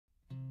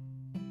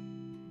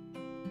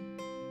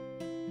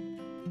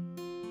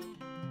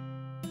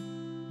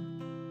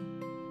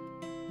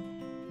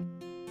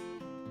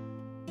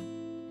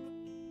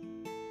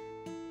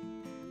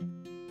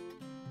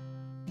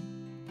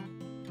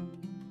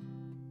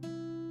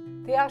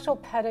The actual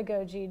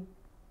pedagogy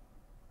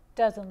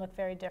doesn't look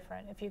very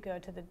different if you go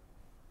to the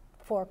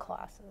 4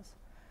 classes.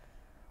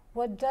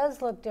 What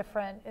does look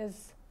different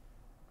is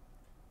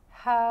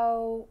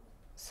how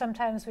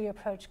sometimes we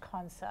approach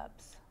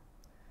concepts.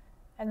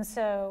 And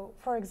so,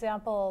 for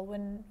example,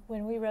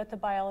 when we wrote the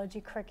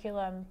biology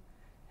curriculum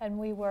and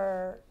we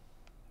were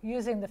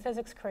using the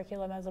physics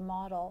curriculum as a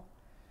model,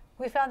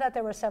 we found that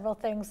there were several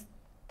things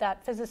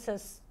that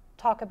physicists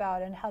talk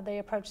about and how they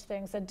approach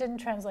things that didn't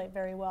translate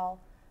very well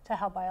to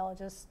how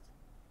biologists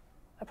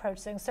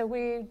approach things. So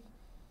we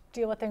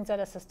deal with things at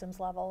a systems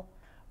level,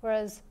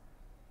 whereas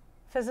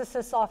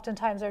physicists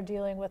oftentimes are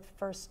dealing with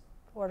first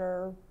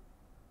order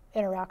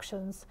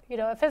interactions. You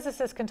know, a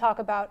physicist can talk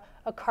about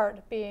a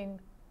cart being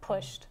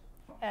pushed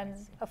and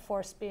a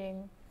force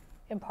being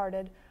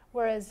imparted,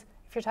 whereas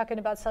if you're talking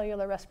about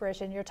cellular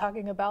respiration, you're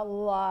talking about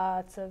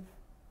lots of,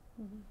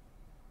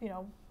 you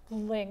know,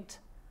 linked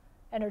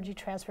energy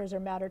transfers or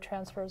matter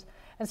transfers.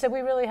 And so we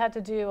really had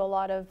to do a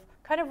lot of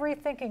kind of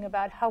rethinking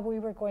about how we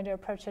were going to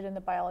approach it in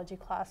the biology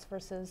class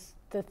versus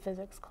the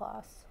physics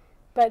class.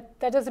 But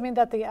that doesn't mean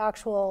that the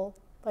actual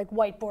like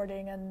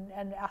whiteboarding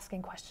and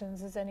asking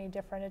questions is any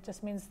different. It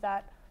just means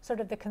that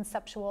sort of the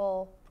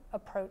conceptual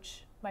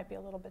approach might be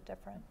a little bit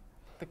different.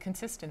 The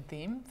consistent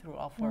theme through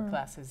all 4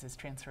 classes is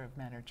transfer of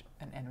matter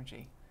and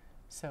energy.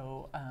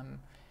 So,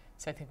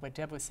 so I think what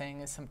Deb was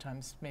saying is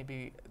sometimes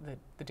maybe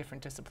the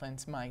different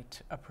disciplines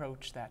might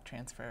approach that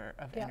transfer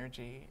of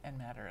energy and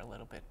matter a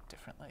little bit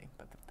differently,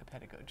 but the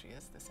pedagogy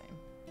is the same.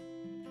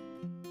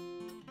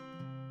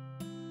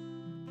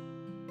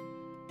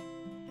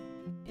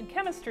 In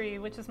chemistry,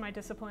 which is my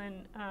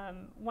discipline,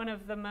 one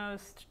of the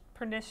most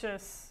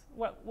pernicious,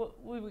 what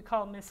we would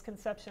call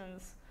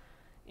misconceptions,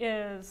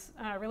 is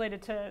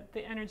related to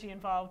the energy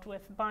involved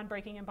with bond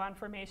breaking and bond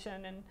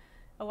formation. And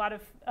a lot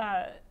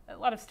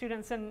of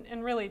students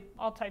and really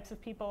all types of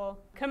people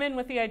come in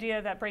with the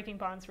idea that breaking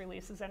bonds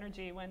releases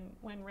energy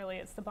when really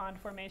it's the bond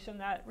formation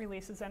that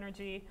releases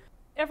energy.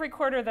 Every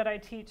quarter that I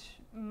teach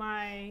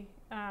my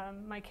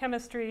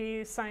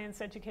chemistry,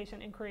 science,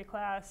 education, inquiry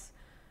class,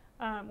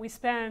 we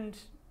spend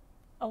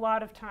a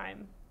lot of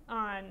time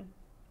on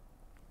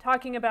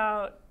talking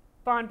about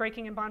bond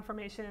breaking and bond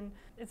formation.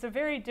 It's a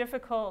very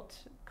difficult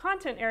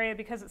content area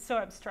because it's so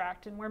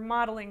abstract and we're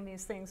modeling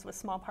these things with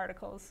small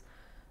particles.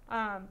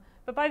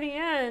 But by the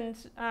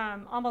end,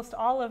 almost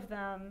all of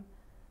them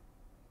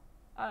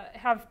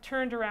have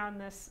turned around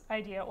this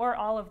idea, or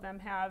all of them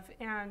have,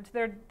 and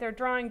they're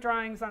drawing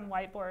drawings on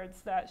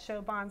whiteboards that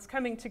show bonds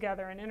coming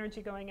together and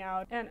energy going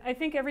out. And I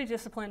think every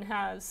discipline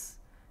has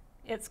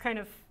its kind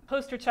of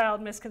poster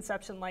child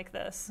misconception like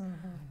this,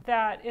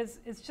 that is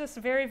just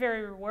very,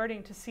 very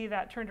rewarding to see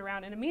that turned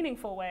around in a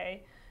meaningful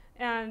way.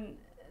 And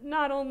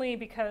not only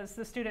because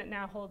the student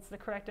now holds the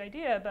correct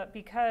idea, but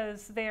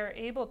because they are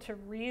able to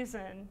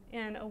reason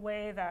in a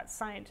way that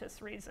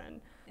scientists reason.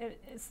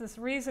 It's this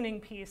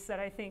reasoning piece that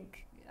I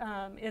think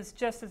is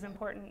just as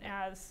important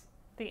as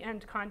the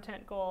end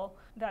content goal,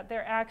 that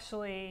they're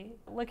actually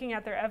looking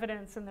at their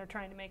evidence and they're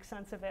trying to make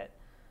sense of it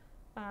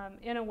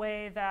in a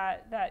way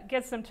that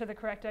gets them to the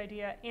correct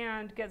idea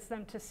and gets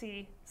them to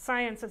see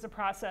science as a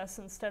process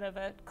instead of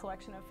a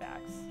collection of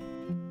facts.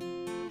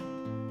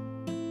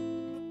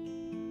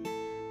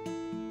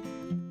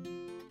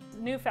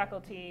 New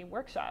faculty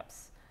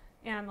workshops,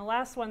 and the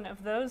last one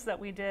of those that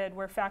we did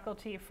were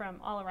faculty from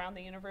all around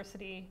the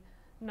university,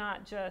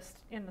 not just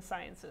in the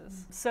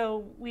sciences.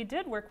 So we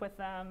did work with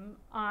them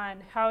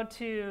on how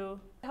to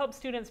help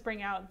students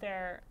bring out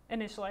their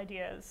initial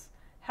ideas,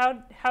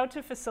 how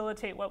to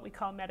facilitate what we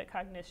call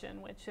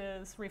metacognition, which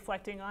is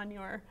reflecting on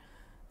your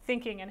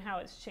thinking and how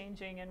it's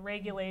changing and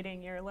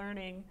regulating your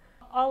learning.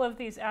 All of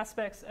these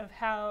aspects of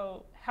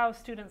how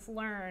students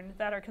learn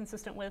that are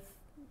consistent with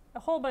a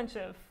whole bunch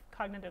of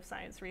cognitive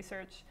science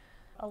research.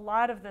 A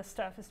lot of this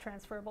stuff is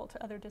transferable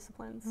to other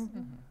disciplines.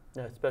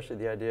 Yeah, especially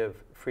the idea of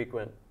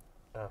frequent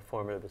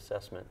formative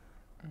assessment.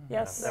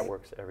 Yes. That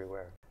works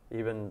everywhere.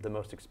 Even the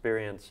most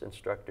experienced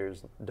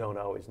instructors don't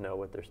always know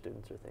what their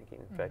students are thinking.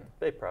 In fact,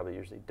 they probably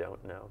usually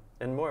don't know.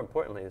 And more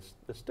importantly,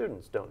 the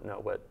students don't know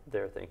what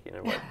they're thinking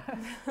and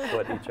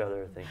what each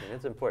other are thinking.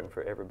 It's important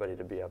for everybody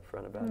to be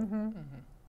upfront about it.